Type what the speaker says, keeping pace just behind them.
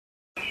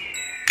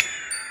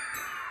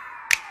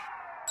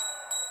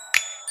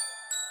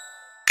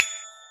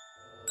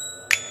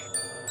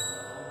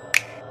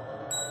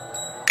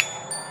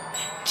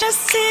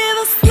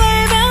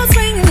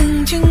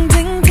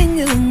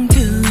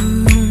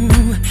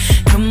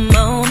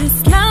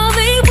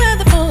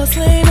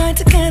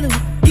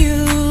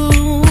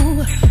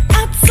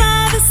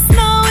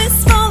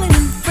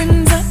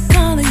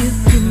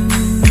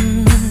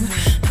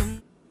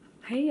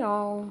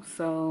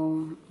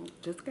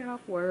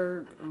off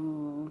work.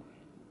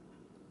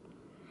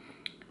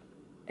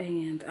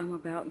 And I'm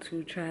about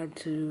to try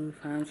to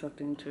find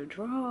something to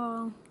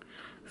draw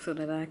so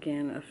that I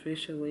can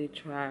officially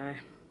try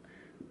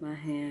my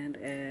hand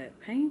at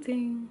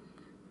painting.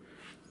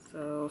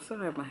 So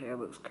sorry if my hair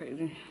looks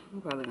crazy.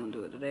 I'm probably gonna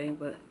do it today,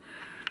 but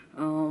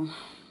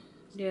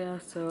yeah,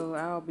 so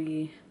I'll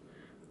be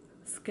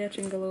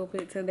sketching a little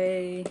bit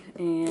today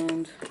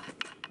and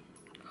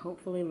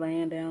hopefully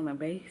laying down a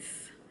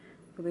base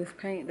for this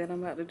paint that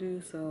I'm about to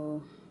do.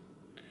 So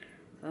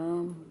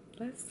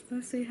let's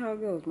see how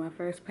it goes. My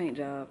first paint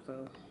job,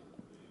 so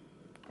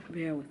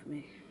bear with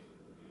me.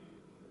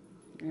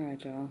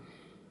 Alright, y'all.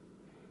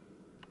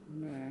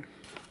 Bye.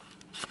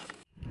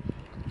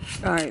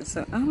 Alright,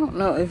 so I don't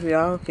know if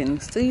y'all can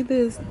see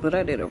this, but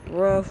I did a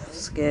rough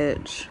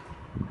sketch.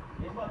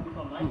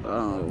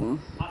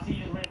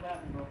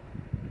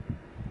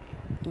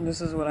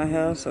 This is what I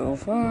have so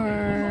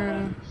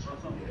far.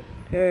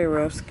 Very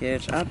rough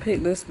sketch. I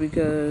picked this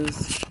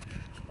because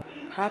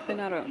popping,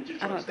 I don't think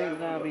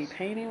that I'll be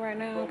painting right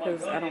now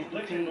because I don't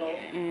paint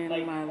in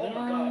my living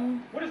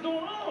room.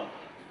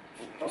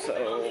 So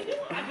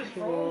I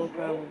will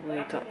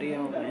probably talk to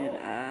y'all when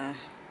I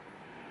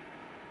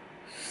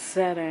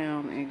sit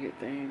down and get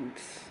things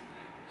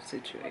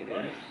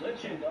situated.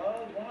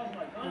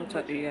 I'll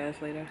talk to you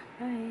guys later.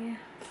 Bye.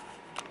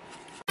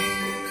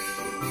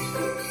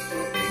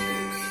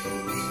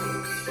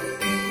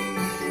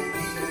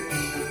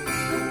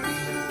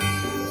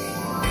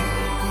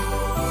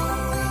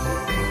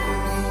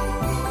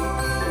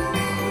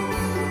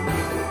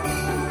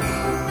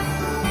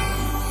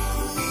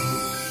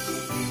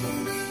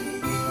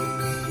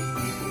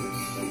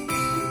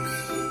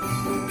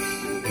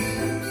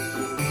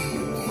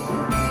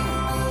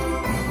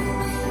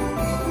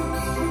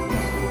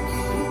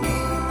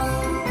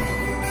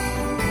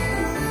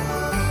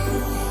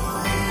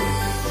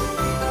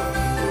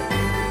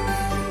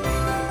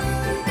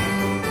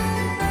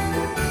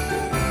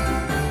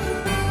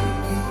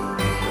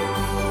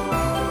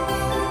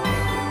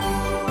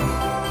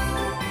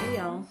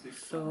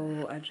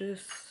 So I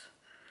just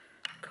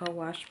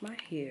co-washed my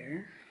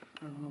hair.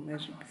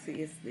 As you can see,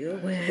 it's still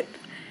wet,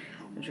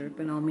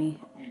 dripping on me.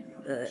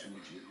 But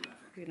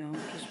you know,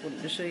 just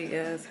wanted to show you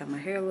guys how my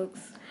hair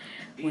looks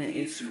when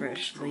it's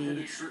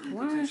freshly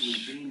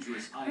washed.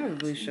 I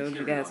probably showed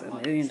you guys a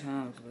million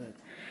times, but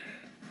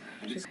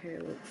just hair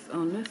looks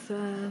on this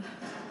side.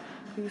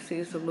 You see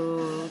it's a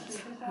little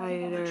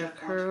tighter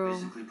curl,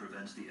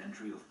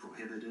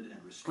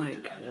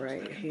 like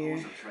right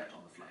here.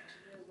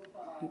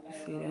 You can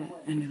see that.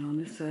 And then on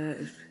this side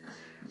is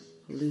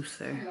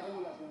looser.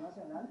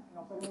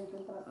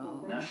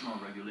 National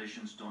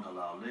regulations don't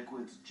allow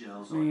liquids,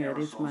 gels, or yeah,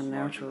 these are my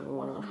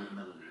natural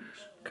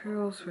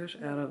curls fresh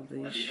out of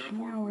the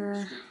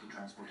shower.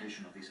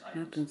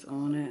 Nothing's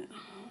on it.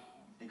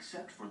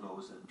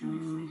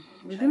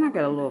 But then I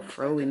got a little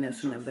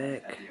froiness in the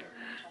back,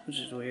 which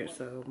is weird.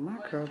 So my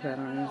curl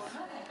pattern is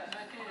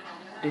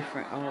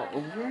different all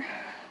over.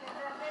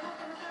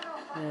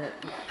 But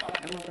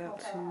I'm about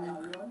to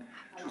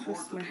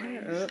twist my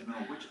hair up,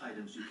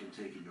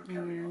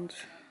 and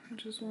I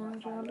just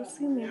wanted y'all to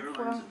see me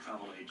before I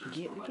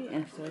get to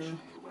getting. So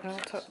I'll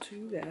talk to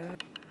you guys.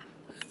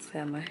 This is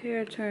how my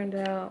hair turned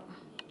out.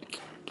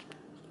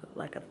 Look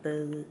like a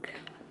thug.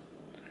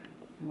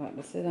 I'm about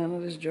to sit under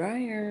this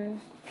dryer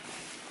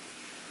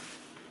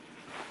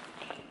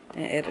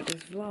and edit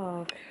this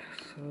vlog.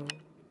 So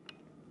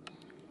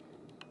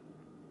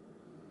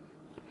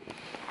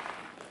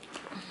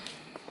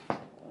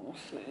I'll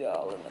see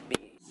y'all in a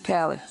bit.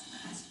 Callie.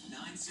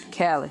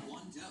 Callie.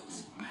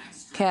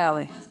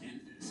 Callie.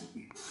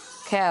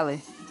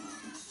 Callie.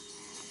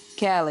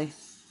 Callie.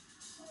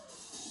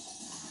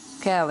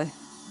 Callie.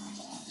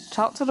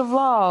 Talk to the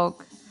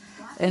vlog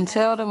and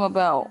tell them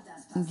about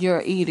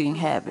your eating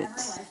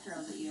habits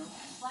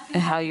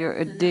and how you're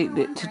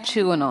addicted to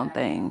chewing on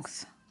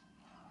things.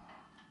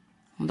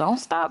 Don't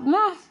stop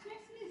now.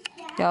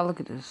 Y'all look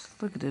at this.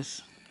 Look at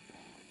this.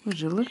 Would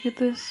you look at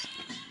this?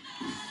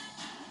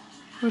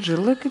 Would you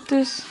look at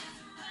this?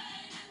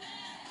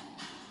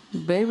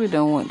 Baby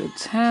done went to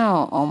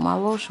town on my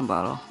lotion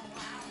bottle.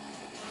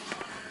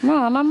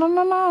 No.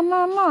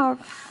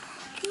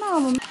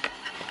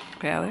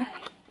 Callie.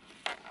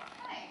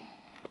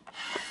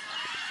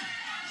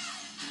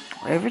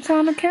 Every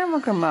time the camera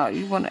come out,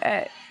 you want to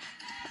act.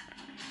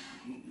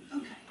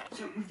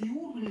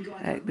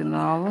 Acting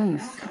all in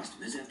this.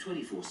 Customers have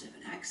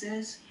 24/7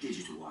 access,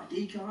 digital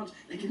ID cards.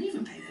 They can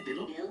even pay their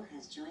bill. Bill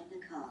has joined the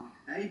call.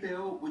 Hey,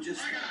 Bill, we're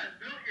just. I got it,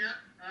 Bill here.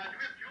 Do we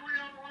have Julie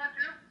on the line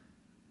too?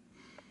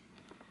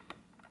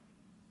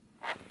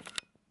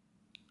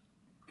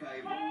 Okay.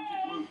 Hey,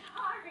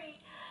 sorry.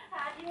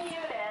 Had you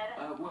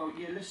muted? Well,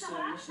 yeah, let's.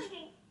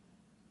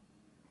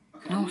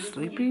 Okay, I'm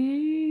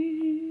sleepy.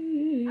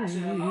 Let's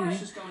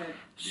just go ahead.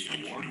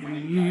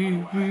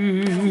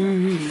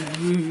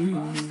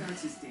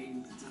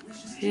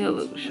 Hair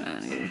looks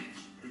shiny.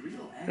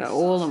 Got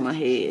oil on my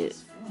head.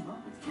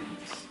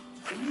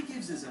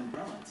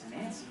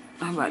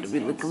 I'm about to be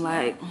looking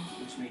like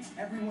which makes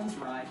everyone's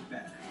ride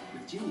better.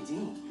 With Jimmy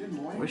Dean, good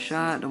morning.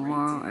 Rashad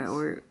tomorrow at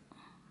work.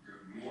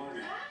 Good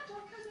morning. Don't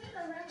come in.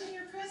 I'm wrapping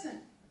your present.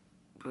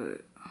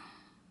 But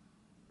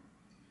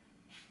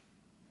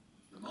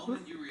The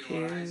moment you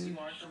realize you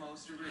aren't the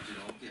most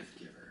original gift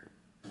giver.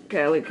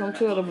 Callie, come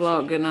tell the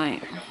vlog good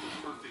night.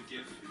 Perfect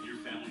gift your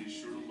family is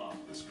sure to love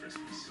this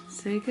Christmas.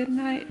 Say good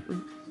night.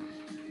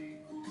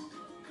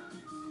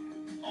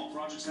 All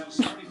projects have a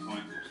starting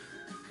point.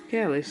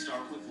 Callie,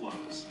 Start with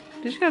Lowe's.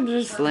 did you have to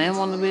just slam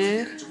on the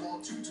bed?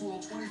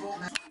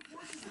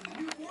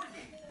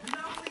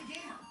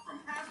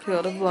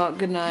 Tell the vlog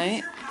good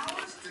night.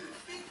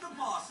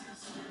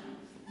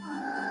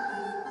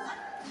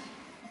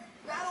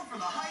 Battle for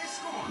the highest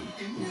score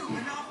in new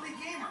Monopoly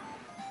Gamer.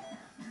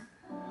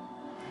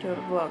 Tell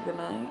the vlog good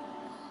night.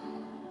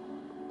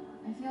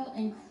 I feel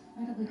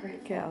incredibly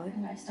grateful Callie.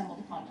 when I stumbled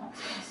upon Talk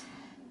Space.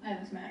 I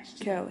was matched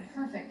to Callie. the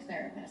perfect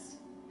therapist.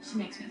 She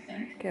makes me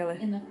think Callie.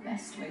 in the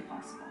best way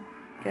possible.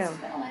 Callie. It's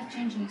been a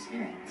life-changing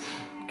experience.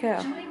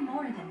 Callie. Join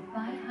more than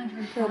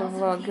 500,000 Tell the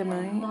vlog people good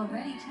night. who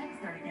already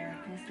text their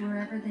therapist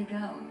wherever they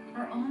go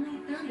for only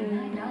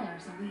 $39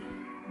 a week.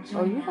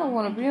 Oh, you don't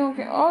want to be on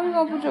camera? Oh, you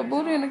gonna put your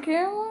booty in the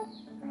camera?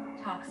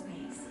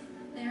 Talkspace.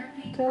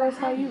 Therapy. Tell us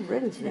how you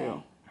really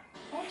feel.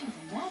 Enter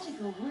the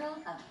magical world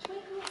of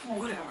Twinkle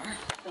Playtime.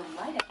 The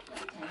light up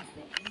playtimes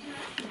that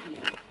interact with you.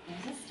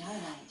 There's a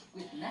starlight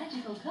with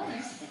magical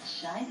colors that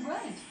shine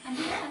bright and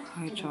react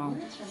Hi, to the John.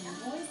 words from your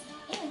voice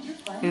and your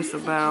fun It's music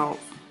about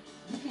choice.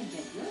 You can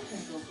get your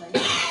Twinkle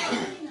Playtime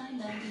for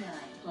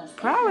 $39.99 plus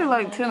probably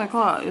like 10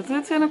 o'clock. Is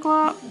it 10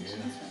 o'clock? you can choose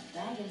from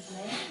Dragon's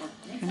Lair or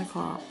 10 Princess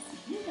o'clock. Palace.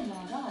 You can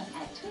log on at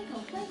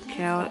twinkleplaytime.com.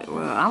 Callie,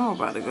 well, I'm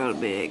about to go to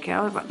bed.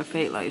 Callie about to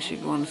fake like she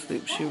going to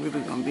sleep. She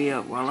really gonna be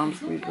up while I'm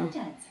sleeping,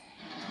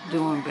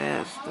 doing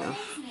bad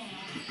stuff.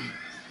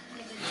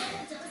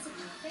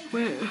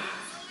 Well,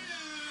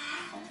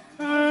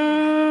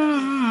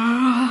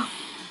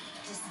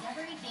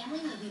 Discovery Family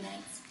Movie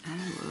Nights.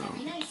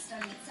 Every night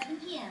starting at 7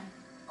 p.m.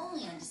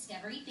 Only on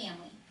Discovery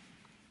Family.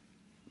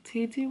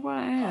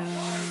 TTYL.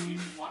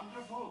 It's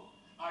wonderful.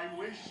 I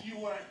wish you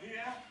were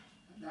here.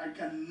 I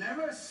can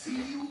never see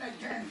you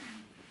again.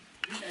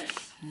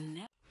 Yes.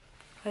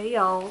 Hey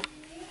y'all.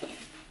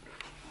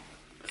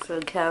 So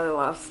Callie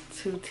lost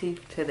 2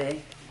 teeth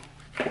today.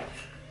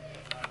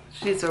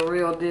 She's a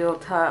real deal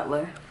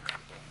toddler.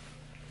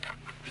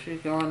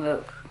 She's growing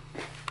up.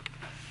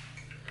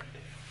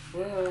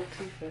 Well,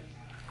 teeth are...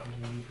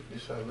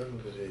 This how little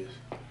it is.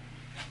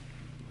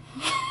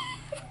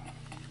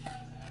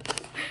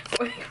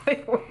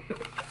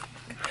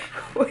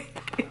 Wait.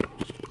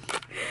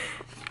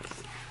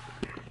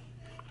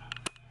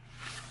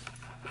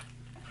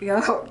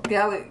 Y'all,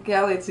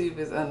 Callie teeth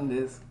is under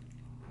this.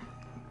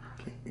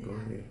 Go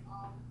ahead.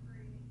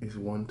 It's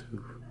 1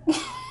 tooth. You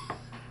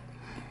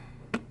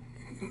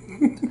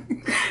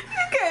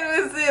can't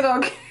even see it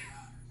on camera.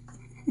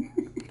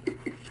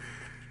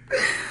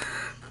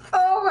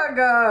 Oh my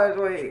gosh,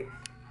 wait.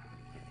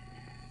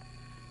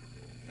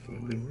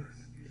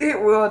 It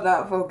will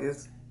not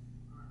focus.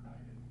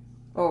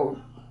 Oh.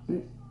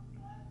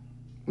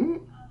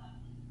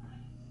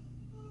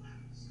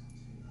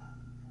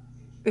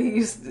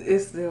 It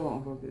still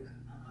won't focus.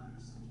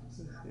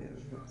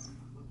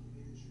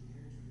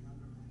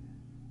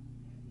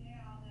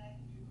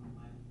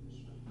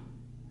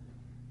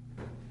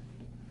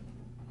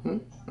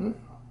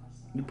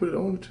 You put it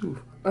on the tooth.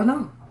 Oh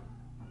no.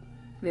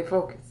 They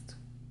focused.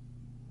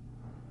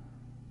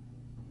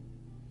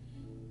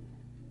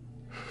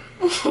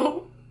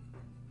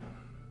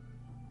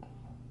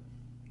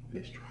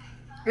 Let's try.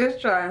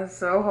 It's trying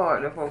so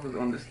hard to focus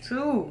on this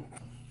too.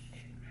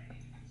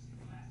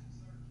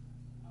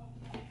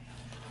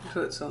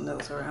 Put some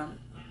notes around it.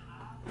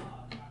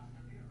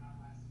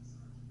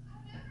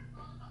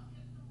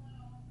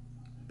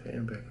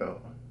 Pan back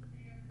out.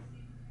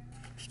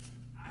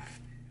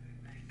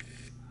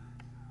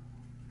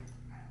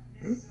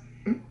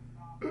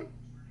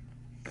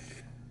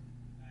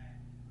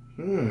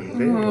 There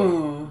you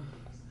go.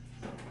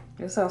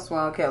 That's how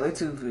small Callie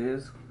tooth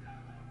is.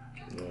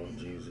 Lord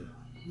Jesus.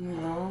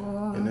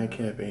 Lord. And that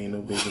cap ain't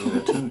no bigger than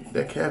a tooth.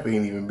 That cap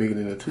ain't even bigger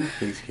than a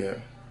toothpaste cap.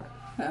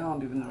 I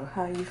don't even know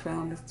how you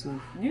found this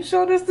tooth. You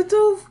showed us the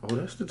tooth? Oh,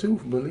 that's the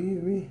tooth,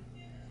 believe me.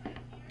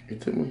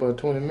 It took me about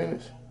 20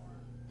 minutes.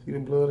 See the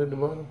blood at the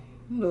bottom?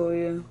 Oh,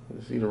 yeah.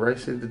 See the right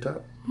shit at the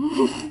top?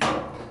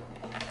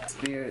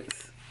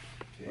 Spirits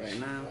right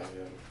now.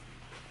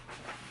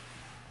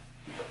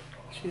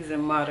 She's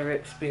in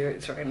moderate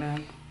spirits right now.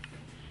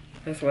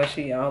 That's why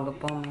she all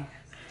up on me.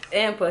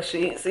 And plus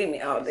she ain't see me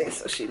all day,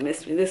 so she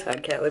missed me. This how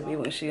Callie be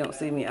when she don't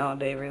see me all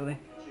day, really.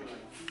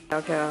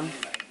 Okay.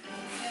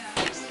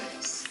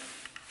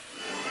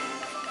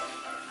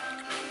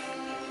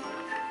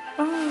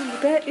 Oh,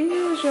 that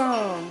is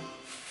y'all.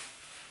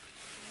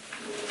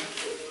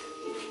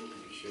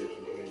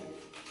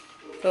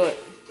 What?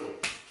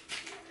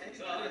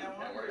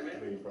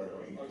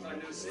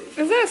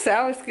 Is that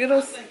sour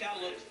Skittles?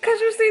 Cause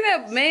you see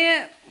that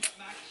man.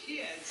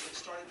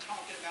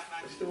 talking about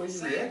my That's the way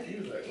you react. You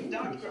was like, ooh,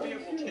 Dr. it's Greer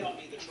will tell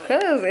me the truth.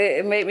 Cause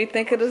it made me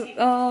think of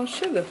the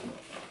sugar.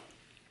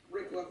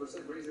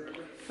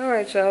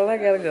 Alright, y'all, I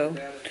gotta go.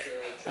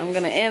 I'm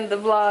gonna end the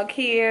vlog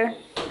here.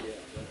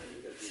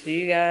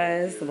 See you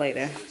guys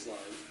later.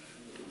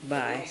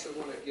 Bye.